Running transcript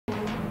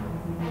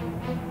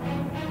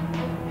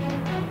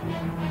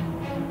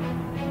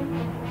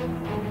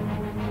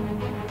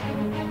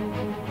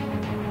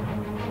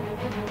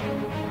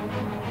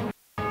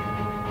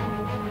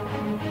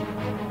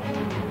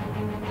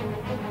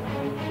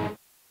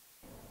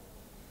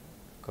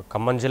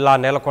ఖమ్మం జిల్లా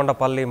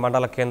నేలకొండపల్లి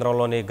మండల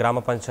కేంద్రంలోని గ్రామ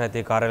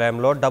పంచాయతీ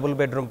కార్యాలయంలో డబుల్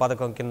బెడ్రూమ్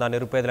పథకం కింద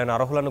నిరుపేదలైన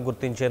అర్హులను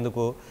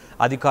గుర్తించేందుకు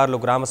అధికారులు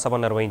గ్రామ సభ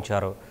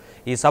నిర్వహించారు.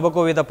 ఈ సభకు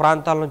వివిధ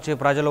ప్రాంతాల నుంచి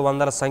ప్రజలు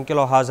వందల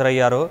సంఖ్యలో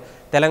హాజరయ్యారు.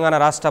 తెలంగాణ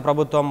రాష్ట్ర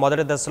ప్రభుత్వం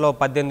మొదటి దశలో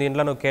 18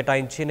 ఇండ్లను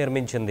కేటాయించి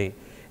నిర్మించింది.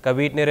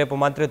 వీటిని రేపు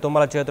మంత్రి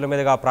తుమ్మల చేతుల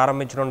మీదుగా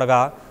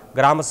ప్రారంభించనుండగా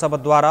గ్రామ సభ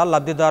ద్వారా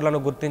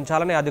లబ్ధిదారులను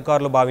గుర్తించాలని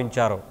అధికారులు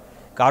భావించారు.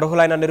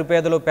 అర్హులైన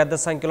నిరుపేదలు పెద్ద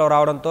సంఖ్యలో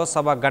రావడంతో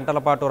సభ గంటల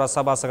పాటు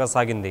రసభాసగా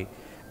సాగింది.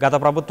 గత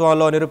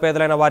ప్రభుత్వంలో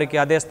నిరుపేదలైన వారికి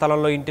అదే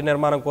స్థలంలో ఇంటి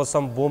నిర్మాణం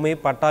కోసం భూమి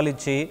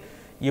పట్టాలిచ్చి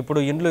ఇప్పుడు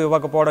ఇండ్లు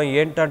ఇవ్వకపోవడం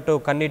ఏంటంటూ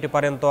కన్నీటి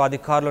పర్యంతో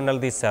అధికారులు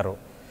నిలదీశారు.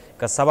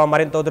 సభ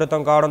మరింత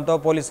ఉధృతం కావడంతో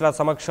పోలీసుల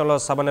సమక్షంలో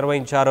సభ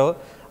నిర్వహించారు.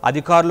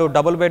 అధికారులు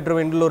డబుల్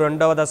బెడ్రూమ్ ఇండ్లు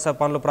 2వ దశ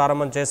పనులు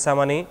ప్రారంభం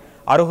చేశామని,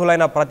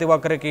 అర్హులైన ప్రతి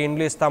ఒక్కరికి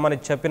ఇండ్లు ఇస్తామని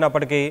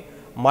చెప్పినప్పటికీ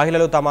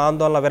మహిళలు తమ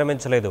ఆందోళన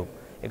విరమించలేదు.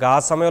 ఆ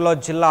సమయంలో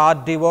జిల్లా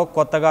ఆర్డీఓ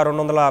కొత్తగా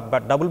 200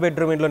 డబుల్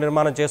బెడ్రూమ్ ఇండ్లు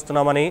నిర్మాణం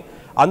చేస్తున్నామని,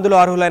 అందులో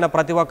అర్హులైన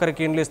ప్రతి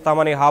ఒక్కరికి ఇండ్లు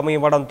ఇస్తామని హామీ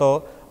ఇవ్వడంతో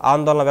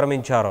ఆందోళన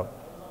విరమించారు.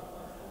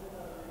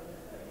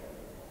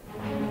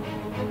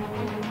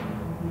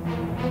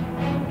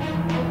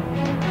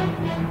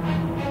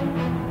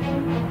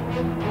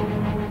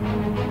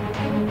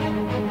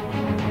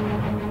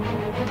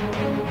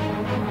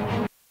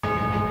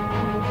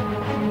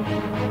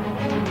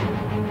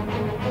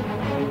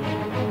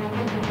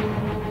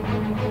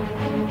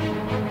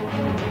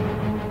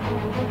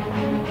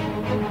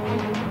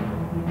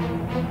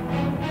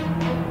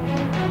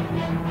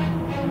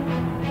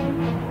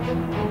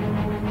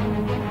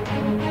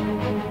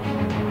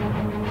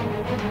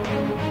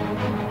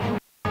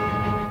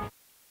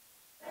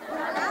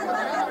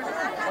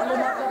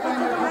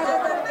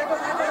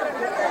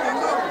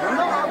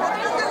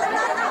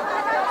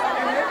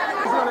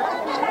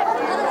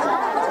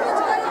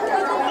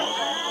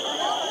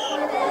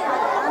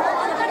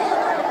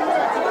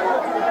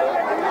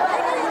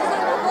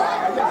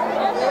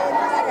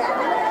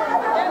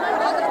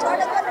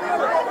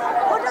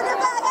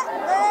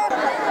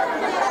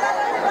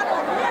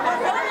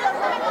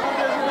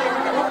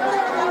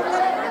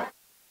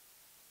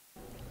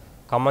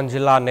 ఖమ్మం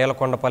జిల్లా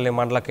నేలకొండపల్లి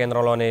మండల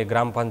కేంద్రంలోని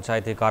గ్రామ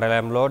పంచాయతీ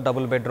కార్యాలయంలో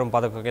డబుల్ బెడ్రూమ్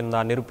పథకం కింద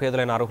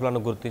నిరుపేదలైన అర్హులను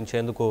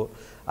గుర్తించేందుకు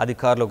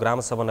అధికారులు గ్రామ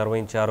సభ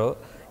నిర్వహించారు.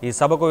 ఈ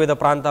సభకు వివిధ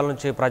ప్రాంతాల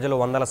నుంచి ప్రజలు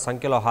వందల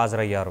సంఖ్యలో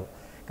హాజరయ్యారు.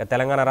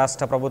 తెలంగాణ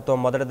రాష్ట్ర ప్రభుత్వం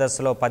మొదటి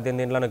దశలో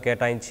 18 ఇండ్లను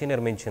కేటాయించి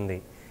నిర్మించింది.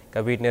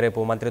 వీటిని రేపు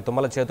మంత్రి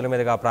తుమ్మల చేతుల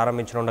మీదుగా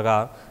ప్రారంభించనుండగా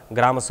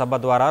గ్రామ సభ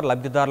ద్వారా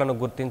లబ్ధిదారులను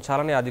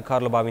గుర్తించాలని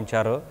అధికారులు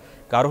భావించారు.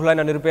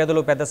 అర్హులైన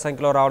నిరుపేదలు పెద్ద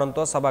సంఖ్యలో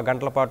రావడంతో సభ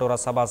గంటల పాటు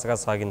రసభాసగా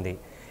సాగింది.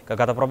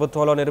 గత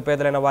ప్రభుత్వంలో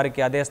నిరుపేదలైన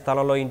వారికి అదే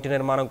స్థలంలో ఇంటి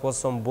నిర్మాణం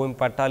కోసం భూమి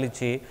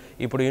పట్టాలిచ్చి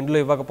ఇప్పుడు ఇండ్లు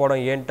ఇవ్వకపోవడం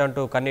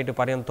ఏంటంటూ కన్నీటి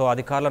పర్యంతో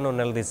అధికారులను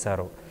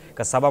నిలదీశారు.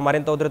 సభ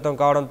మరింత ఉధృతం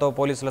కావడంతో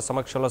పోలీసుల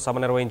సమక్షంలో సభ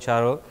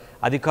నిర్వహించారు.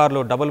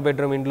 అధికారులు డబుల్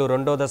బెడ్రూమ్ ఇండ్లు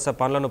 2వ దశ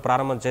పనులను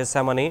ప్రారంభం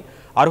చేశామని,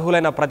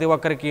 అర్హులైన ప్రతి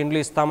ఒక్కరికి ఇండ్లు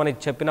ఇస్తామని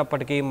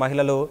చెప్పినప్పటికీ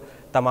మహిళలు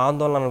తమ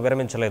ఆందోళనను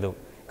విరమించలేదు.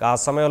 ఆ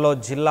సమయంలో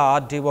జిల్లా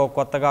ఆర్డీఓ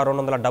కొత్తగా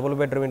 200 డబుల్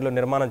బెడ్రూమ్ ఇండ్లు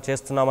నిర్మాణం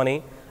చేస్తున్నామని,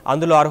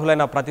 అందులో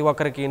అర్హులైన ప్రతి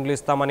ఒక్కరికి ఇండ్లు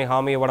ఇస్తామని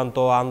హామీ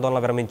ఇవ్వడంతో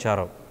ఆందోళన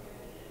విరమించారు.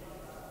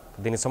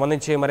 దీనికి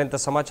సంబంధించి మరింత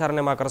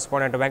సమాచారాన్ని మా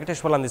కరెస్పాండెంట్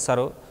వెంకటేశ్వర్లు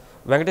అందిస్తారు.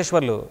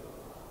 Venkateswarlu.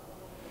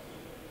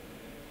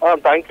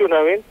 Thank you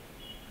Naveen.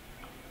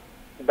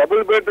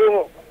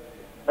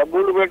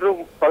 Double bedroom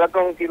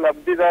పథకంకి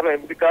లబ్ధిదారుల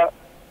ఎంపిక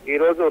ఈ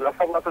రోజు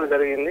రసభాసలు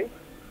జరిగింది.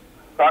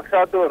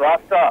 సాక్షాత్తు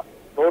రాష్ట్ర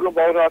రోడ్లు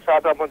భవనాల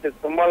శాఖ మంత్రి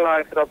తుమ్మల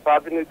నాగేశ్వరరావు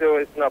ప్రాతినిధ్యం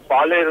వహిస్తున్న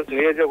పాలేరు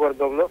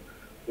నియోజకవర్గంలో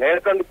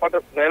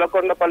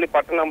నేలకొండపల్లి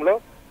పట్టణంలో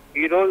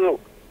ఈ రోజు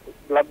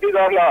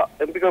లబ్ధిదారుల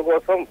ఎంపిక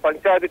కోసం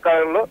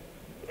పంచాయతీకారంలో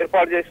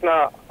ఏర్పాటు చేసిన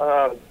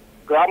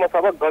గ్రామ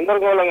సభ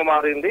గందరగోళంగా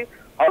మారింది.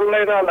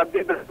 అర్హులైన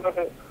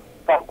లబ్ధిదారులను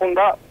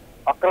కాకుండా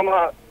అక్రమ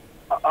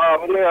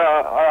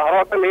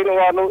అర్హత లేని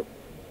వాళ్ళు,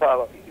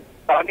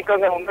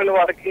 స్థానికంగా ఉండని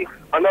వారికి,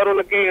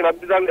 అనర్హులకి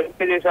లబ్ధిదారులు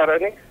ఎంపిక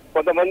చేశారని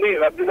కొంతమంది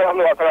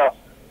లబ్ధిదారులు అక్కడ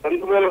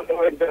 2000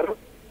 నిర్వహించారు.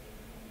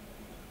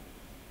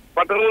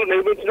 పట్టణంలో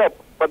నిర్మించిన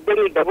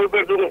 18 డబుల్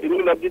బెడ్రూమ్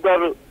ఇల్లు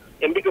లబ్ధిదారులు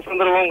ఎంపిక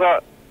సందర్భంగా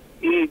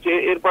ఈ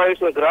ఏర్పాటు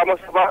చేసిన గ్రామ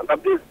సభ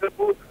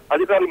లబ్ధిదారులకు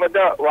అధికారుల మధ్య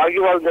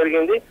వాగ్వివాదం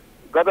జరిగింది.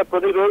 గత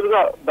కొద్ది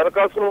రోజులుగా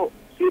దరఖాస్తు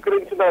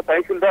స్వీకరించిన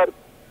తహసీల్దార్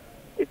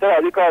ఇతర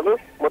అధికారులు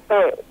మొత్తం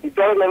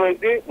విచారణ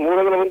నిర్వహించి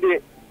 300 మంది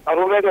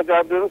అర్హులైన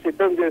జాబితాను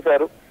సిద్ధం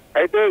చేశారు.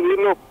 అయితే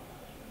వీళ్ళు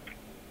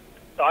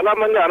చాలా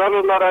మంది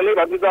అనర్హులు ఉన్నారని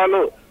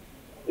లబ్ధిదారులు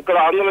ఇక్కడ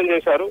ఆందోళన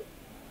చేశారు.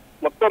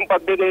 మొత్తం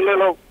 18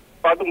 ఇళ్లలో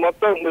పాటు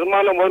మొత్తం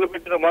నిర్మాణం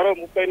మొదలుపెట్టిన మరో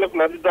 30 ఇళ్లకు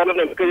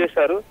లబ్ధిదారులను ఎంపిక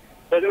చేశారు.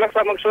 ప్రజల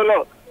సమక్షంలో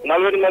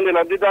 40 మంది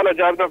లబ్ధిదారుల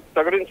జాబితా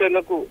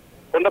ప్రకటించేందుకు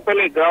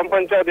కొండపల్లి గ్రామ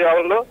పంచాయతీ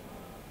ఆవరణలో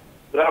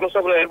గ్రామ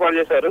సభను ఏర్పాటు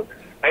చేశారు.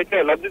 అయితే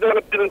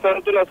లబ్ధిదారుల పేరును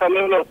చదువుతున్న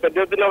సమయంలో పెద్ద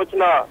ఎత్తున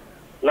వచ్చిన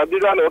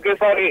లబ్ధిదారులు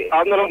ఒకేసారి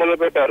ఆందోళన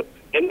మొదలుపెట్టారు.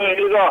 ఎన్నో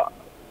ఏళ్ళుగా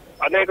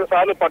అనేక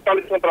సార్లు పట్టాలు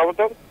ఇచ్చిన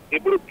ప్రభుత్వం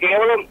ఇప్పుడు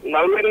కేవలం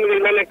 48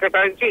 ఇళ్లను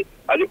కేటాయించి,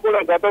 అది కూడా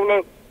గతంలో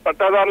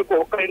పట్టాదారులకు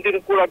ఒక్క ఇంటిని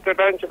కూడా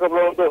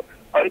కేటాయించకపోవడంతో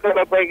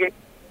అధికారులపైకి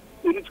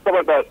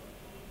విరుచుకోబడ్డారు.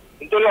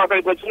 ఇందులో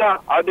అక్కడికి వచ్చిన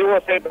ఆర్డీఓ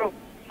సైతం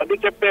అది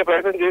చెప్పే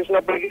ప్రయత్నం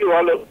చేసినప్పటికీ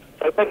వాళ్ళు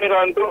సత్యమీర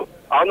అంటూ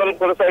ఆందోళన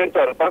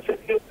కొనసాగించారు.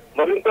 పరిస్థితి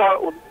మరింత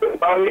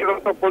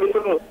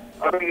పోలీసులు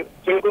అక్కడికి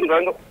చేరుకుని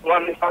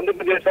వారిని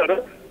సంధింపజేశారు.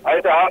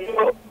 అయితే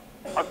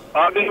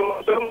ఆర్డీఓ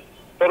మాత్రం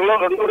త్వరలో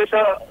 2 దశ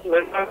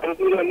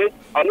జరుగుతుందండి.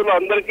 అందులో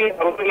అందరికీ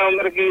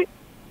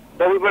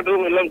డబుల్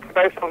బెడ్రూమ్ ఇళ్లను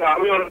కేటాయిస్తున్న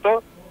హామీ ఉండటంతో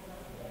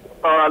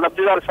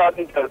లబ్ధిదారు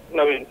సాధించారు.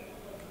 నవీన్,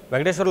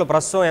 వెంకటేశ్వర్లు,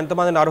 ప్రస్తుతం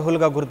ఎంతమందిని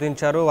అర్హులుగా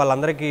గుర్తించారు?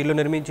 వాళ్ళందరికీ ఇల్లు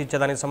నిర్మించి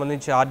ఇచ్చేదానికి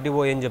సంబంధించి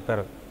ఆర్డీఓ ఏం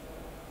చెప్పారు?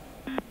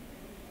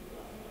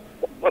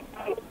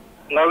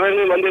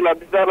 40 మంది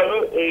లబ్ధిదారులు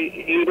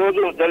ఈ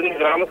రోజు జరిగిన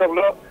గ్రామ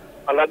సభలో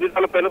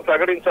లబ్ధిదారుల పేర్లు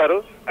ప్రకటించారు.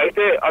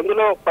 అయితే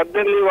అందులో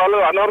 18 వాళ్ళు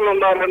అనర్హులు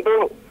ఉన్నారంటూ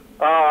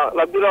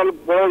లబ్ధిదారులు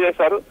గొడవ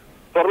చేశారు.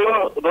 త్వరలో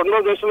 2వ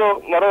దశలో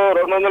మరో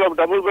 200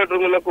 డబుల్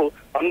బెడ్రూమ్లకు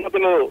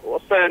అనుమతులు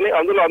వస్తాయని,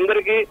 అందులో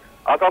అందరికీ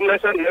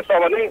అకామిడేషన్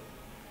చేస్తామని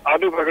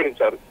ఆర్డీఓ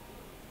ప్రకటించారు.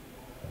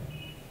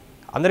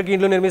 అందరికీ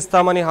ఇల్లు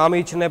నిర్మిస్తామని హామీ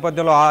ఇచ్చిన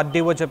నేపథ్యంలో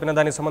ఆర్డీఓ చెప్పిన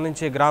దానికి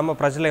సంబంధించి గ్రామ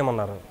ప్రజలు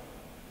ఏమన్నారు?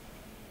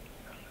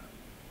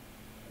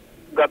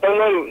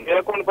 గతంలో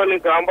నేలకొండపల్లి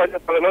గ్రామ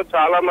పంచాయతీ పరిధిలో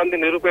చాలా మంది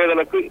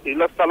నిరుపేదలకు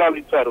ఇళ్ల స్థలాలు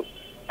ఇచ్చారు.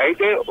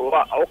 అయితే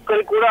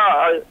ఒక్కరికి కూడా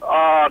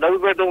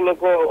డబుల్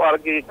బెడ్రూమ్లకు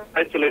వారికి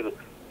కేటాయించలేదు.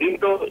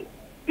 దీంతో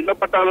ఇళ్ల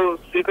పట్టాలు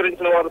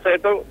స్వీకరించిన వారు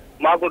సైతం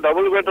మాకు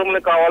డబుల్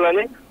బెడ్రూమ్లే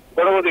కావాలని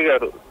గొడవ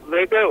దిగారు.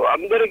 అయితే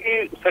అందరికీ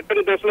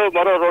సెకండ్ దశలో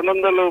మరో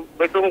 200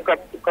 బెడ్రూమ్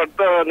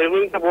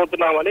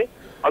నిర్మించబోతున్నామని,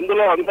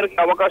 అందులో అందరికీ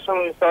అవకాశం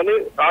ఇస్తామని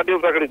ఆర్డీఓ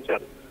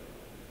ప్రకటించారు.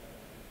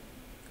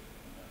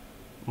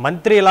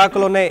 మంత్రి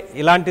ఇలాఖలోనే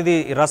ఇలాంటిది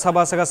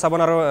రసభాసగా సభ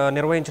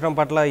నిర్వహించడం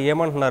పట్ల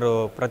ఏమంటున్నారు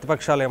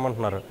ప్రతిపక్షాలు?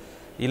 ఏమంటున్నారు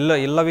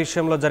ఇళ్ల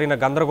విషయంలో జరిగిన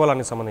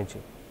గందరగోళానికి సంబంధించి?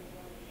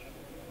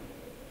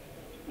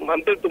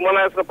 మంత్రి తుమ్మల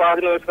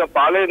పాలన వేసిన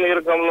పాలే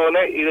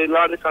నియోజకవర్గంలోనే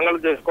ఇలాంటి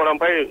సంఘటనలు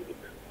చేసుకోవడంపై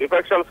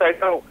విపక్షాలు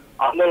సైతం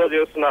ఆందోళన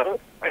చేస్తున్నారు.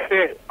 అయితే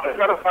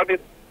అధికార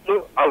పార్టీలు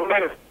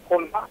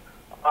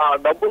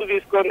డబ్బులు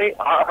తీసుకొని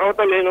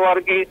అర్హత లేని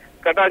వారికి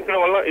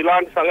కేటాయించడం వల్ల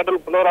ఇలాంటి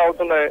సంఘటనలు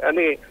పునరావుతున్నాయి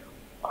అని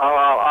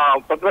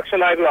ప్రతిపక్ష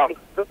నాయకులు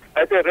అంటారు.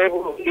 అయితే రేపు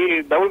ఈ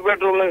డబుల్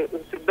బెడ్రూమ్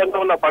సిద్ధంగా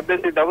ఉన్న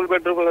 18 డబుల్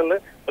బెడ్రూమ్లను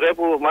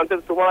రేపు మంత్రి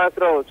తుమ్మల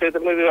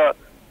చేతుల మీదుగా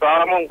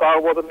ప్రారంభం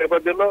కాకపోతున్న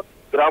నేపథ్యంలో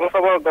గ్రామ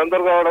సభ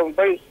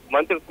గందరగోళంపై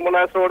మంత్రి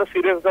తుమ్మల కూడా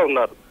సీరియస్ గా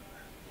ఉన్నారు.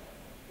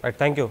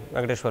 Thank you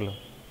Venkateswarlu.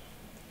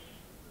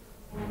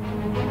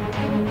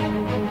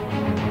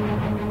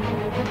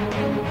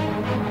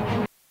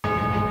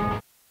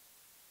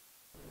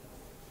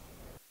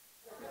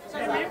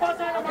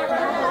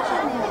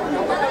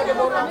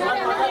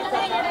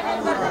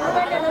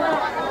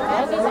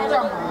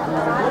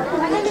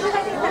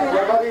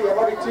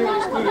 ఎవరిచ్చి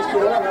లిస్టు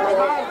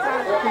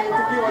ప్రతి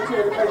ఇంటికి వచ్చి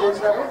వెరిఫై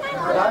చేశారు.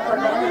 దాని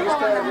ప్రకారం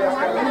లిస్ట్ తయారు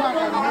చేస్తారు.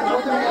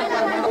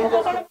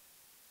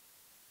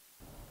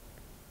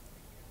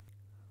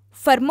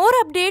 For more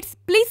updates,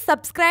 please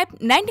subscribe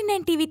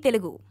 99 TV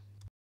Telugu.